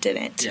slaves. It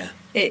didn't. Yeah.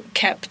 It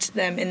kept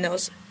them in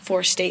those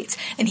 4 states.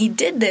 And he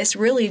did this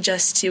really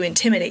just to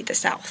intimidate the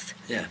South.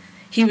 Yeah.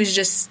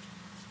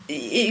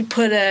 He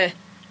put a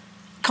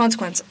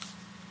consequence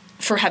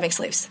for having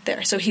slaves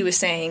there. So he was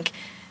saying,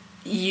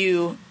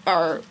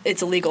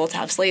 it's illegal to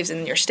have slaves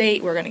in your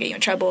state. We're going to get you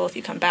in trouble if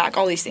you come back,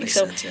 all these things. Makes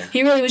so sense, yeah.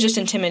 He really was just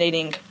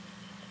intimidating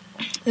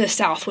the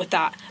South with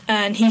that.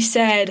 And he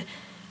said,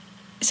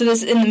 so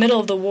this in the middle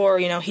of the war,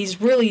 he's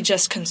really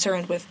just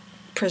concerned with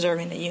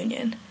preserving the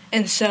Union.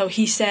 And so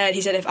he said,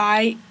 if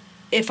I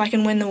if I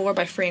can win the war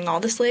by freeing all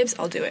the slaves,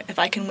 I'll do it. If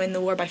I can win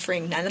the war by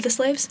freeing none of the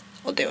slaves,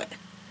 I'll do it.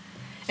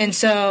 And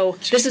so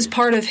this is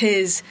part of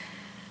his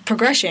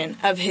progression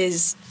of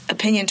his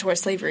opinion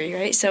towards slavery,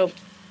 right? So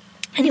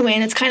anyway,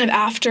 and it's kind of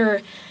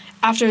after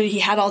he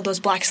had all those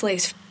black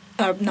soldiers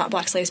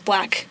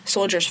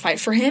fight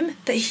for him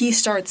that he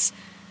starts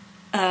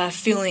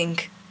feeling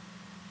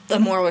a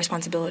moral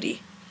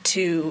responsibility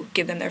to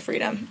give them their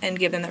freedom and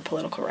give them their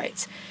political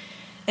rights.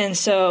 And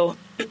so,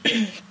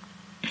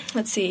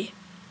 let's see.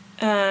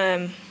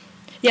 So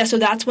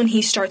that's when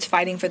he starts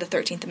fighting for the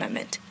 13th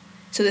Amendment.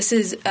 So this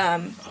is,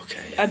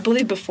 I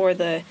believe before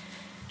the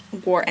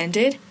war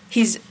ended,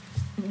 he's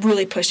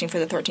really pushing for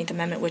the 13th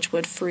Amendment, which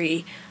would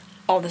free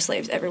all the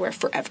slaves everywhere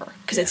forever,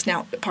 because it's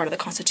now part of the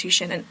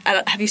Constitution. And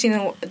have you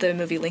seen the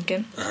movie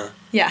Lincoln? Uh-huh.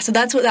 Yeah, so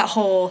that's what that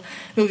whole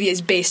movie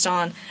is based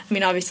on. I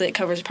mean, obviously it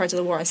covers parts of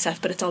the war and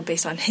stuff, but it's all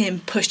based on him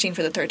pushing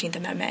for the 13th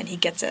Amendment, and he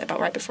gets it about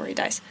right before he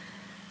dies.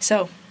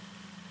 So,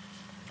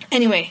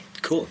 anyway.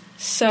 Cool.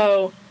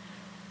 So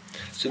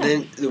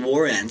then the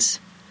war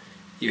ends.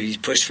 He's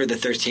pushed for the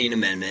 13th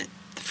Amendment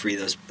to free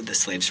the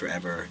slaves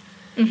forever.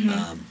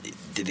 Mm-hmm.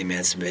 Did the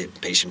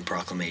Emancipation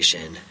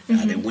Proclamation.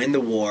 Mm-hmm. They win the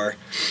war,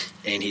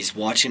 and he's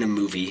watching a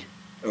movie,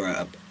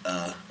 or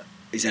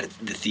he's at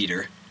the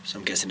theater, so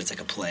I'm guessing it's like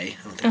a play.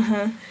 I don't think.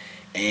 Uh-huh.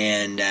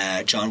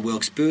 And John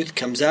Wilkes Booth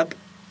comes up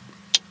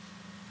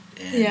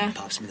and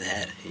pops him in the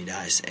head. He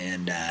dies.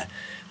 And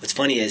what's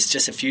funny is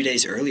just a few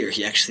days earlier,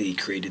 he actually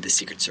created the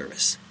Secret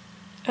Service.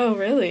 Oh,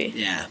 really?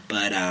 Yeah,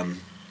 but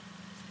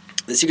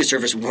the Secret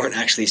Service weren't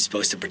actually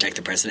supposed to protect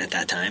the president at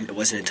that time. It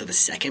wasn't until the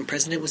second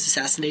president was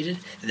assassinated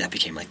that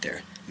became like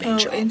their main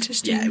job. Oh,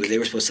 interesting. Yeah, they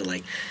were supposed to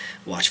like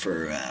watch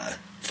for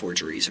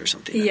forgeries or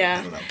something. Yeah,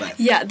 I don't know. But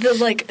the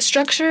like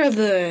structure of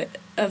the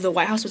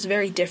White House was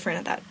very different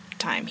at that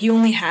time. He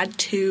only had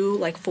 2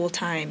 like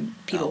full-time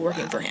people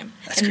working for him,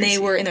 and crazy. They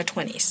were in their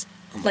 20s,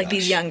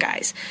 these young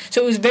guys.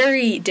 So it was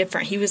very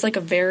different. He was like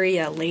a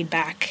very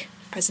laid-back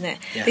president.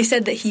 Yeah. They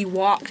said that he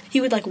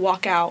would like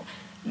walk out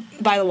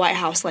by the White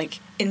House like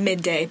in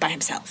midday by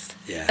himself.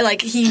 Yeah. Like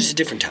just a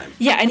different time.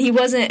 Yeah, and he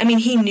wasn't, I mean,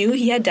 he knew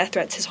he had death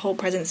threats his whole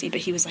presidency, but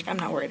he was like, I'm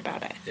not worried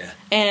about it. Yeah.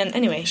 And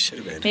anyway,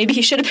 maybe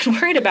he should have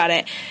been worried about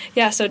it.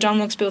 Yeah, so John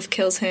Wilkes Booth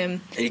kills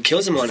him. And he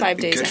kills him on 5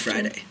 days Good after.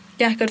 Friday.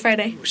 Yeah, Good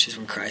Friday. Which is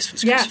when Christ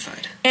was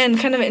crucified. And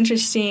kind of an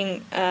interesting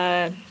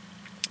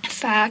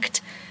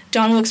fact,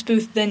 John Wilkes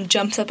Booth then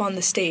jumps up on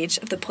the stage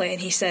of the play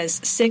and he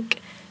says,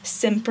 Sic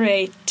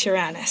semper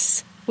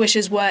tyrannis, which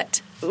is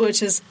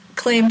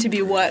claimed to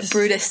be what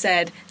Brutus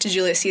said to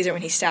Julius Caesar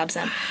when he stabs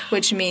him,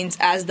 which means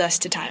as thus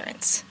to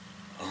tyrants.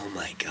 Oh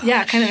my gosh.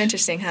 Yeah, kind of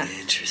interesting, huh?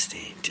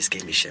 Interesting. Just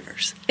gave me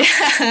shivers.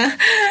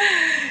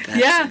 That's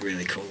a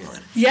really cool one.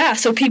 Yeah,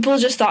 so people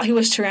just thought he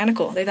was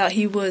tyrannical. They thought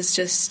he was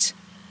just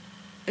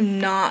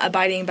not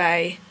abiding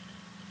by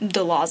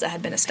the laws that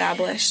had been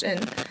established.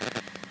 And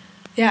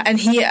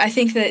I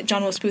think that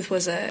John Wilkes Booth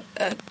was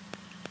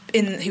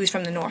he was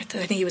from the North. I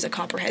think he was a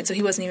Copperhead, so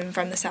he wasn't even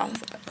from the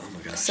South. Oh my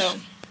gosh.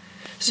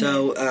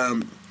 So,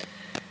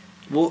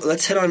 well,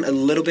 let's hit on a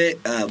little bit,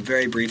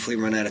 very briefly,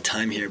 run out of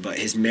time here, but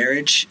his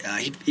marriage,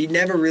 he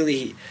never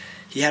really,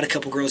 he had a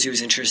couple girls he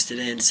was interested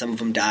in. Some of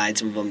them died,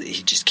 some of them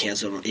he just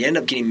canceled. He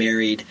ended up getting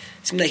married. It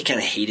seemed like he kind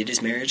of hated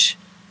his marriage.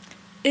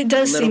 It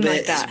does seem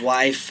like that. His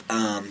wife,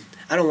 I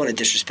don't want to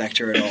disrespect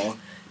her at all,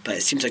 but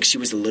it seems like she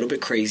was a little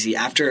bit crazy.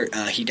 After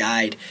he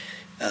died,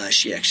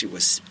 she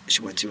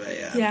went to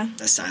a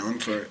asylum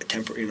for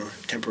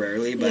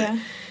temporarily, but...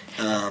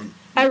 Yeah.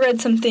 I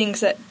read some things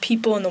that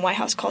people in the White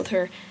House called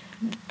her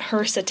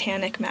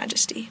satanic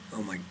majesty.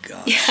 Oh my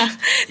gosh. Yeah.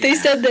 They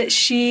said that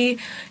she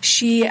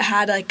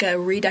had like a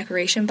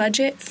redecoration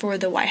budget for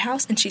the White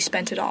House and she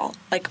spent it all.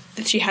 Like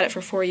she had it for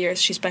 4 years.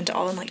 She spent it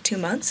all in like 2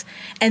 months.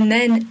 And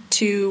then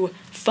to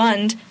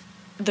fund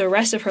the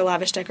rest of her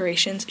lavish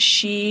decorations,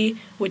 she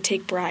would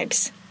take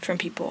bribes from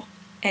people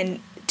and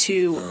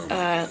to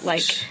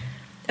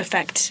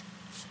affect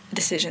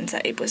decisions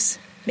that Abe was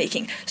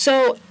making.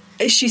 So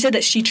she said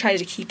that she tried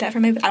to keep that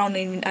from him. I don't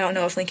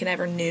know if Lincoln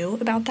ever knew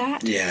about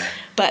that. Yeah.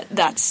 But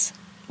that's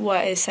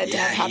what is said to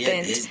have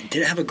happened. He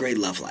didn't have a great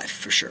love life,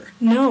 for sure.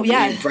 No, yeah.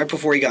 I mean, right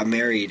before he got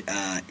married,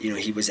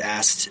 he was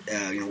asked,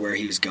 where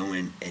he was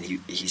going, and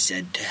he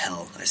said to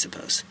hell, I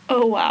suppose.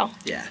 Oh, wow.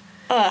 Yeah.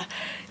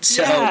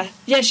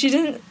 Yeah, she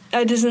didn't,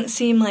 it doesn't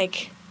seem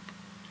like,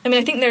 I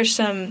mean, I think there's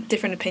some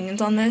different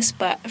opinions on this,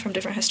 but from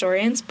different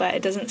historians, but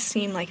it doesn't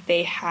seem like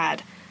they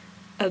had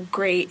a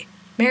great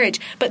marriage.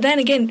 But then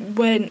again,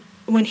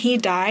 when he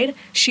died,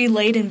 she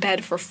laid in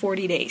bed for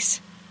 40 days.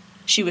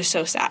 She was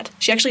so sad.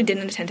 She actually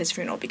didn't attend his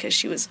funeral because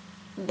she was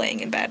laying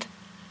in bed,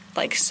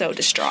 like, so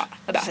distraught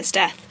about his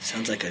death.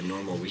 Sounds like a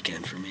normal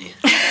weekend for me.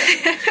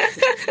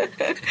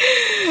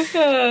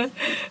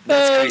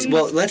 That's crazy.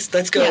 Well,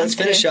 let's go. Let's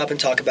finish up and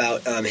talk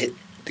about the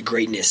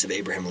greatness of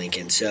Abraham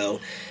Lincoln.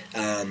 So,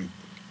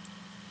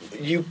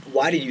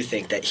 why do you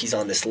think that he's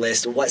on this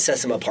list? What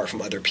sets him apart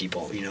from other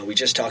people? We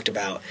just talked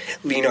about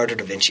Leonardo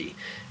da Vinci,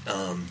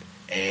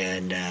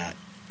 and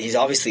he's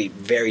obviously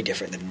very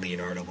different than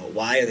Leonardo. But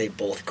why are they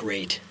both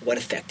great? What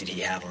effect did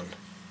he have on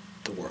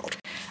the world.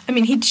 I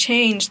mean, he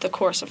changed the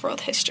course of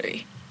world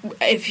history.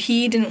 If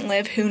he didn't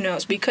live, who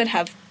knows? We could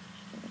have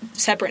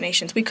separate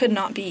nations. We could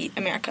not be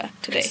America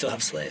today. We could still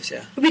have slaves,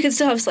 yeah. We could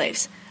still have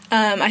slaves.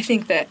 I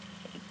think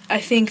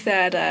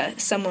that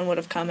someone would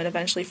have come and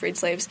eventually freed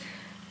slaves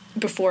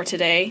before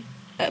today.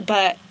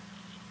 But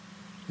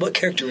what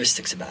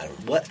characteristics about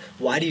him?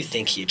 Why do you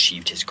think he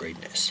achieved his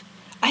greatness?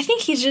 I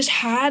think he just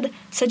had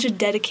such a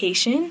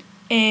dedication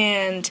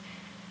and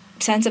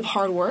sense of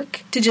hard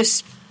work to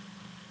just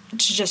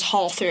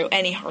haul through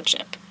any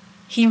hardship.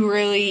 He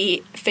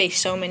really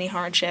faced so many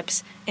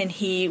hardships, and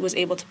he was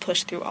able to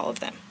push through all of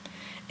them.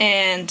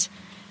 And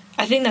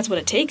I think that's what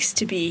it takes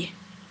to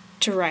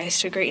rise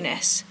to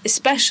greatness,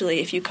 especially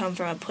if you come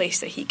from a place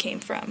that he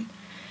came from.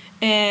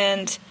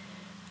 And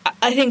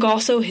I think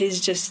also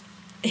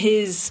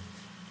his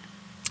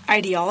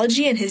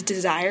ideology and his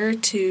desire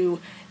to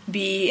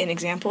be an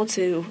example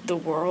to the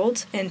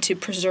world and to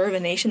preserve a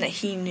nation that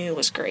he knew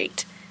was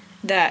great.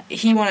 That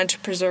he wanted to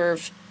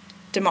preserve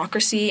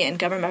democracy and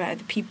government by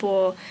the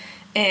people,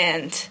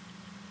 and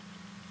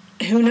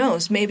who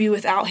knows, maybe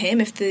without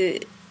him, if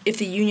the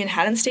Union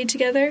hadn't stayed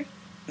together,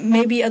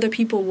 maybe other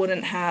people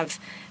wouldn't have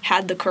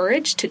had the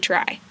courage to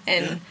try,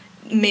 and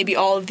maybe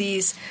all of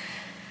these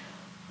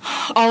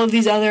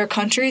other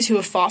countries who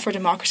have fought for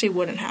democracy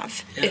wouldn't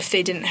have if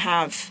they didn't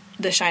have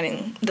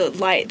the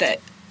light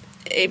that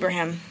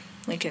Abraham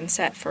Lincoln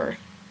set for.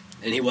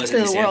 And he was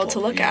an example, world to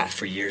look at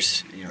for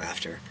years,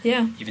 after.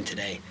 Yeah. Even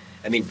today.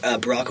 I mean,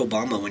 Barack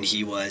Obama, when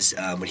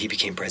he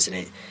became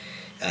president,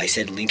 he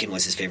said Lincoln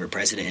was his favorite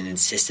president and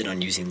insisted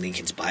on using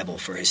Lincoln's Bible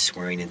for his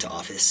swearing into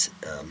office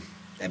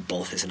at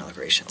both his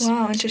inaugurations.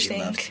 Wow,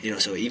 interesting. He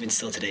loved, so even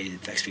still today, it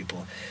affects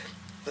people.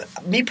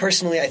 But me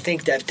personally, I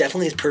think that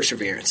definitely his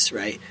perseverance,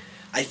 right?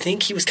 I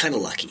think he was kind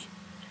of lucky.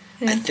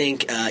 Yeah. I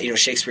think,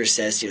 Shakespeare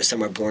says,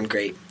 some are born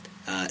great.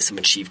 Some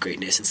achieve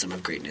greatness, and some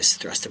have greatness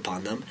thrust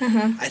upon them.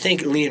 Uh-huh. I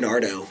think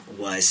Leonardo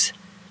was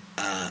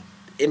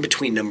in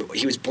between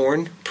he was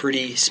born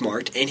pretty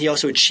smart, and he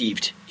also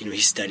achieved. He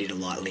studied a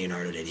lot.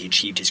 Leonardo did. He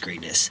achieved his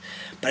greatness.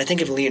 But I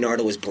think if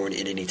Leonardo was born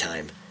at any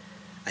time,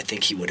 I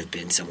think he would have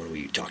been someone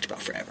we talked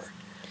about forever.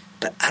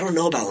 But I don't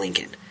know about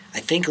Lincoln. I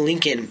think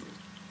Lincoln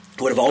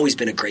would have always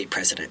been a great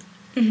president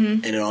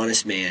and an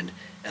honest man.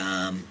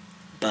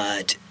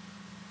 But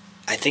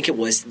I think it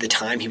was the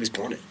time he was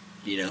born in.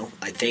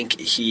 I think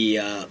he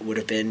would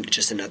have been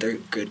just another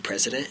good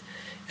president,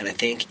 and I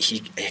think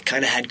he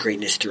kind of had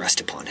greatness thrust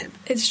upon him.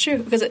 It's true,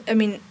 because,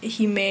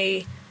 he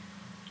may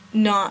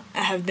not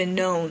have been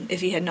known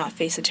if he had not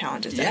faced the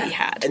challenges that he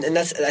had. And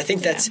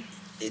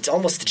it's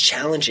almost the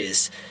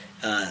challenges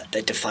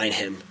that define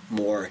him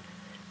more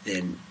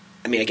than,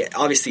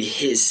 obviously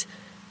his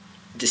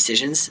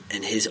decisions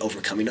and his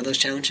overcoming of those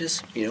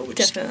challenges, would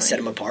just set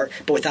him apart.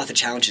 But without the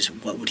challenges,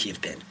 what would he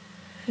have been?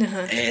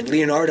 Uh-huh. And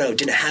Leonardo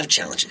didn't have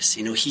challenges.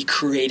 He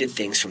created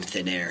things from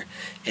thin air.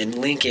 And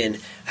Lincoln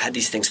had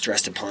these things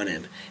thrust upon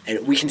him.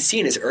 And we can see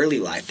in his early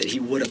life that he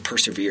would have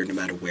persevered no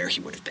matter where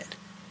he would have been.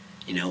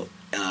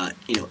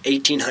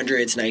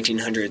 1800s,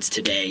 1900s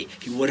today,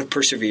 he would have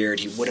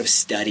persevered. He would have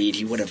studied.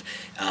 He would have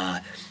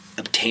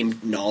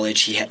obtained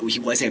knowledge. He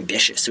was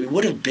ambitious. So he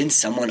would have been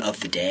someone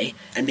of the day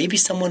and maybe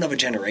someone of a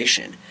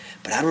generation.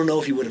 But I don't know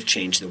if he would have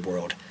changed the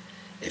world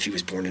if he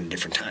was born in a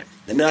different time.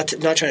 I'm not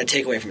trying to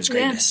take away from his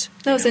greatness.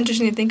 Yeah. No, it's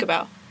interesting to think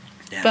about.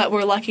 Yeah. But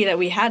we're lucky that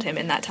we had him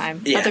in that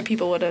time. Yeah.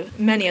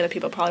 Many other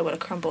people probably would have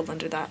crumbled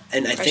under that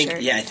And pressure.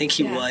 I think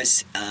he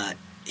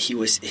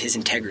was his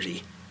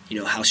integrity,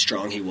 how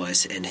strong he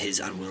was and his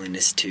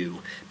unwillingness to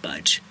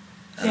budge.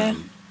 I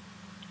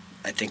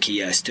think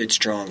he stood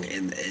strong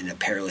in a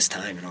perilous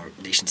time in our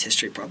nation's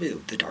history, probably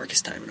the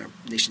darkest time in our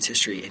nation's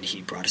history, and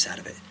he brought us out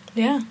of it.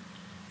 Yeah.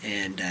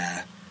 And,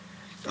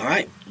 all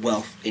right.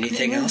 Well,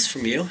 anything else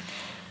from you?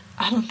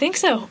 I don't think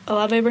so. I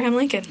love Abraham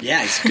Lincoln.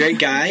 Yeah, he's a great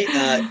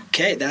guy.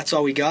 Okay, that's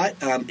all we got.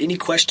 Any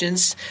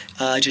questions,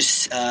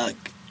 just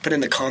put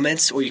in the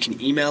comments, or you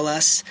can email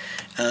us.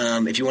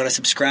 If you want to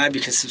subscribe,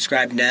 you can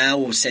subscribe now.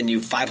 We'll send you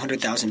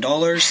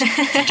 $500,000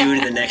 if you do it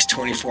in the next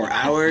 24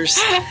 hours.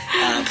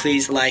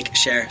 Please like,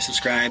 share,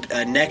 subscribe.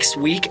 Next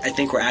week, I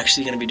think we're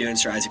actually going to be doing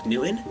Sir Isaac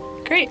Newton.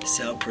 Great.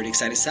 So pretty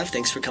exciting stuff.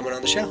 Thanks for coming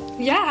on the show.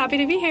 Yeah, happy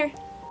to be here.